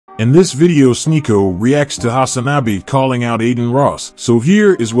In this video, SNEAKO reacts to HasanAbi calling out Adin Ross. So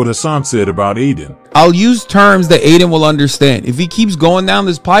here is what Hasan said about Adin. I'll use terms that Adin will understand. If he keeps going down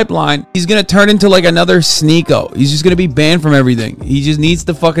this pipeline, he's gonna turn into like another SNEAKO. He's just gonna be banned from everything. He just needs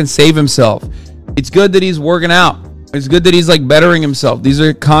to fucking save himself. It's good that he's working out. It's good that he's like bettering himself. These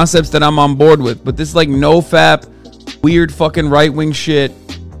are concepts that I'm on board with. But this like no-fap, weird fucking right-wing shit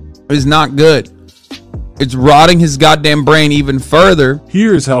is not good. It's rotting his goddamn brain even further.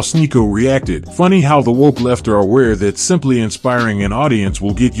 Here is how SNEAKO reacted. Funny how the woke left are aware that simply inspiring an audience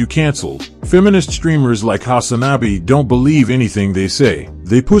will get you cancelled. Feminist streamers like HasanAbi don't believe anything they say.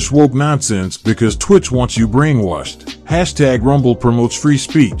 They push woke nonsense because Twitch wants you brainwashed. Hashtag Rumble promotes free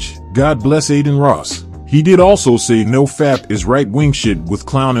speech. God bless Adin Ross. He did also say no fap is right-wing shit with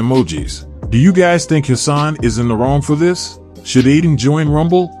clown emojis. Do you guys think Hasan is in the wrong for this? Should Adin join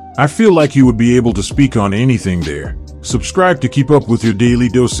Rumble? I feel like he would be able to speak on anything there. Subscribe to keep up with your daily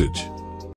dosage.